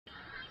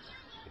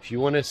If you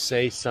want to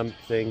say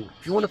something,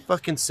 if you want to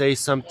fucking say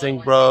something,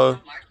 bro, if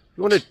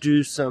you want to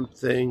do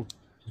something,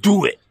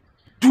 do it.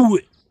 Do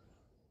it.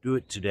 Do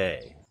it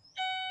today.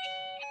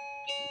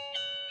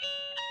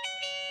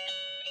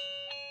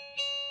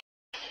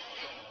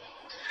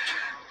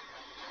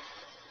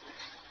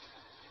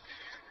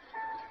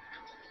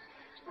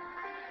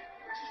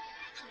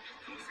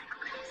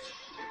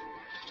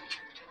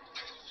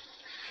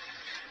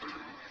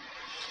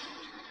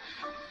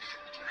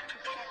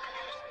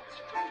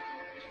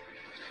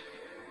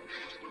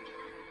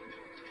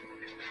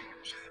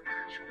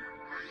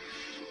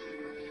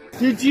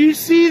 Did you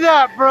see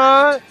that,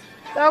 bro?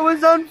 That was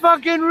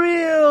unfucking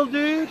real,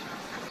 dude.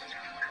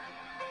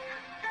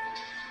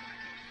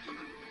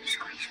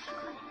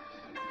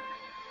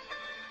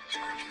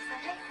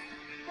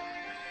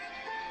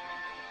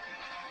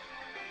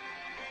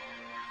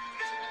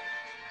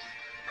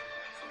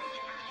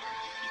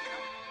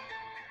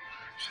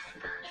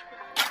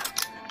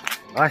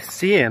 I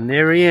see him.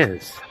 There he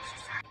is.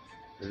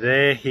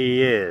 There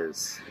he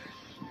is.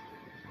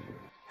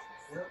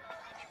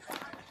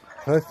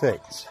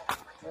 Perfect.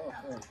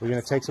 We're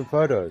going to take some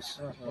photos.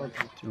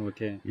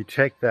 Okay. You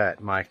check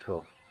that,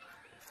 Michael.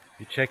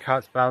 You check how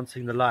it's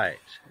bouncing the light.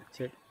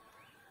 Check.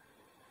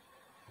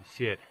 You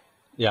see it?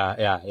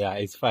 Yeah,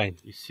 it's fine.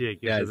 You see it?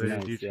 Yeah, Gives it's a bit of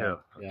nice, detail.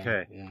 yeah,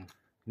 Okay. yeah.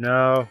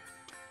 No.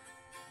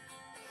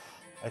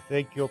 I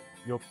think your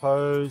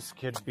pose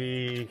could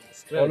be...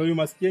 Follow you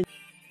must change.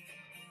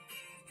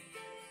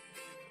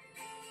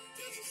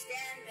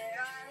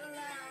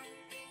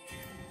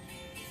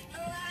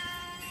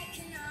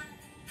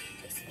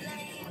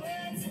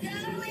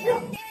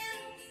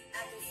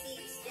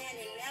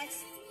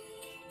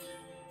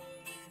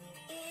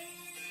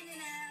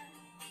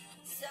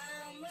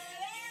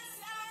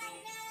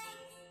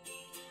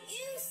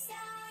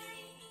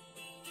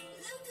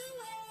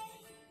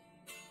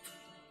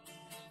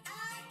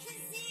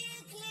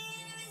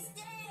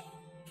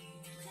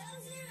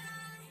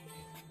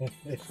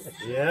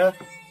 Yeah?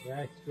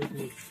 Yeah, it's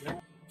good. Yeah.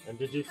 And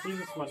did you see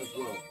this one as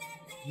well?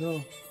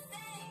 No.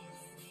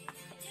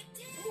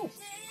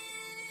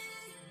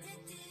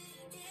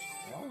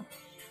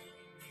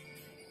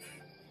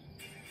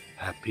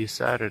 Happy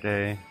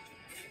Saturday.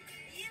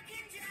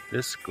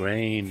 This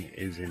grain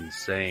is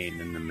insane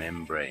in the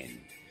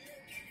membrane.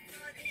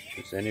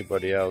 Is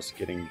anybody else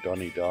getting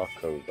Donnie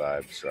Darko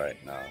vibes right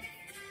now?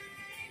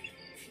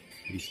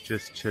 He's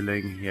just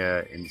chilling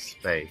here in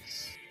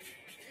space.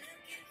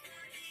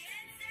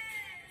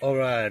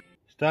 Alright,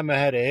 it's time I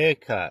had a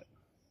haircut.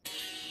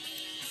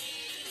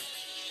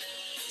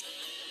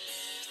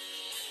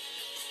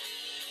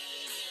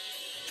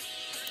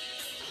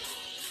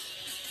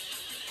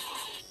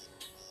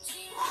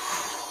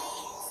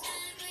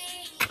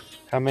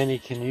 How many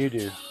can you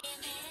do?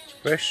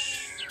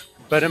 Fresh,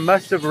 but it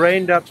must have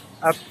rained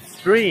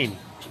upstream.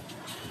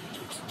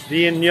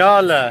 The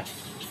Inyala.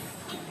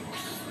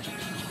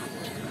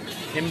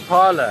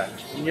 Impala.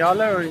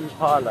 Inyala or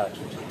Impala?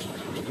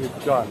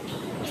 It's gone.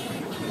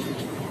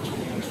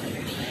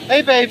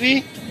 Hey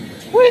baby,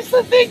 where's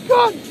the thing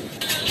gone?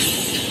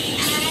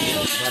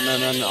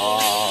 No.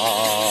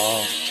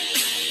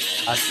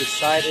 I've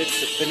decided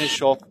to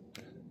finish off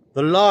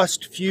the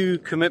last few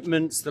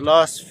commitments, the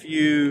last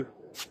few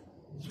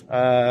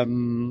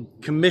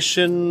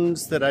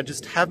commissions that I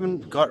just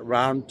haven't got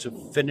around to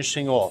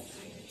finishing off.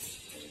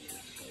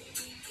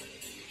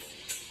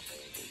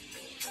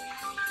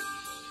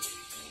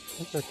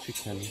 What's that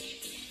chicken?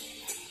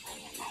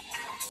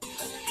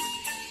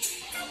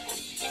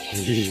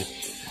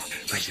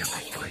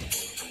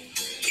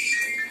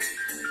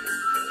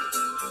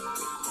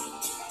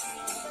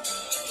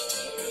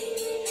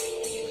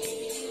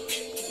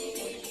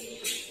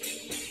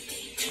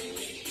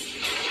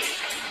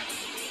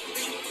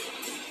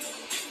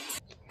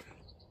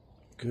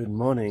 Good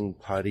morning,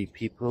 party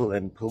people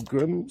and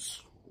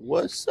pilgrims.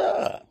 What's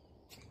up?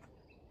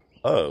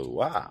 Oh,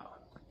 wow.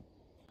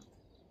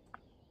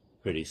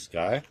 Pretty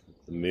sky,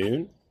 the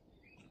moon.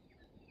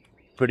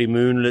 Pretty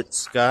moonlit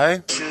sky.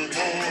 Into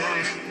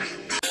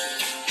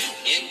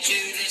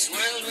this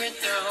world we're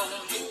thrown,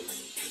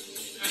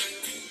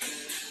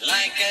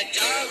 like a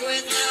dog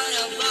without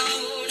a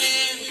bone,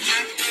 and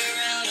after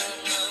out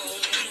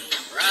alone,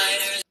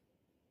 riders.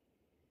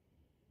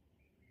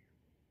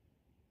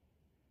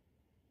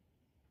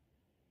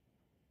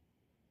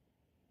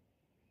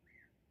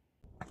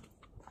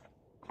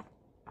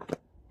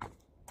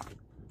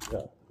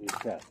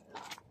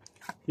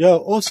 Yo,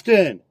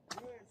 Austin.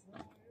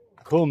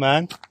 Cool,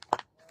 man. Do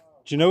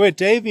you know where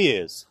Davey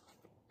is?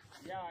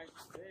 Yeah,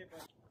 it's there,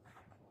 but...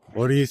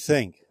 What do you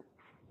think?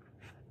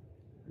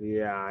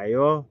 Yeah,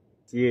 yo.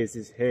 Yes,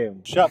 it's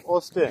him. Shut up,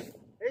 Austin.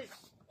 Hey,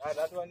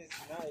 that one is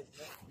nice.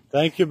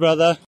 Thank you,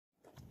 brother.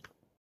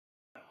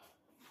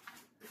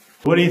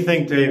 What do you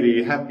think, Davey?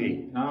 You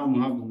happy? Now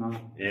I'm happy now.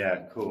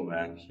 Yeah, cool,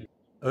 man.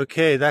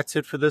 Okay, that's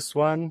it for this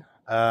one.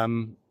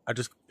 I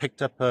just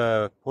picked up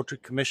a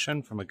portrait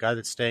commission from a guy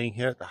that's staying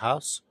here at the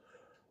house.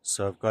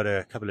 So I've got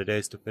a couple of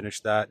days to finish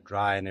that,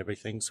 dry and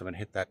everything. So I'm going to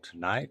hit that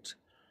tonight.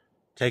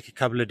 take a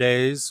couple of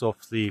days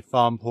off the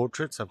farm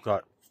portraits. I've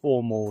got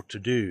 4 more to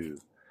do.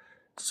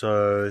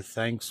 So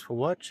thanks for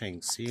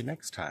watching. See you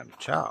next time.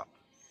 Ciao.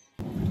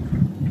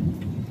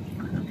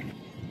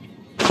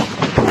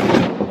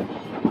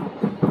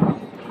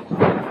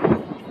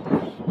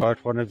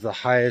 Got one of the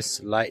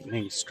highest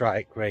lightning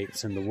strike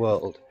rates in the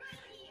world.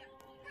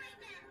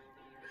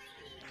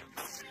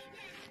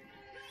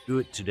 Do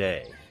it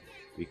today,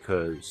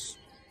 because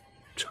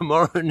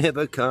tomorrow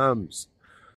never comes.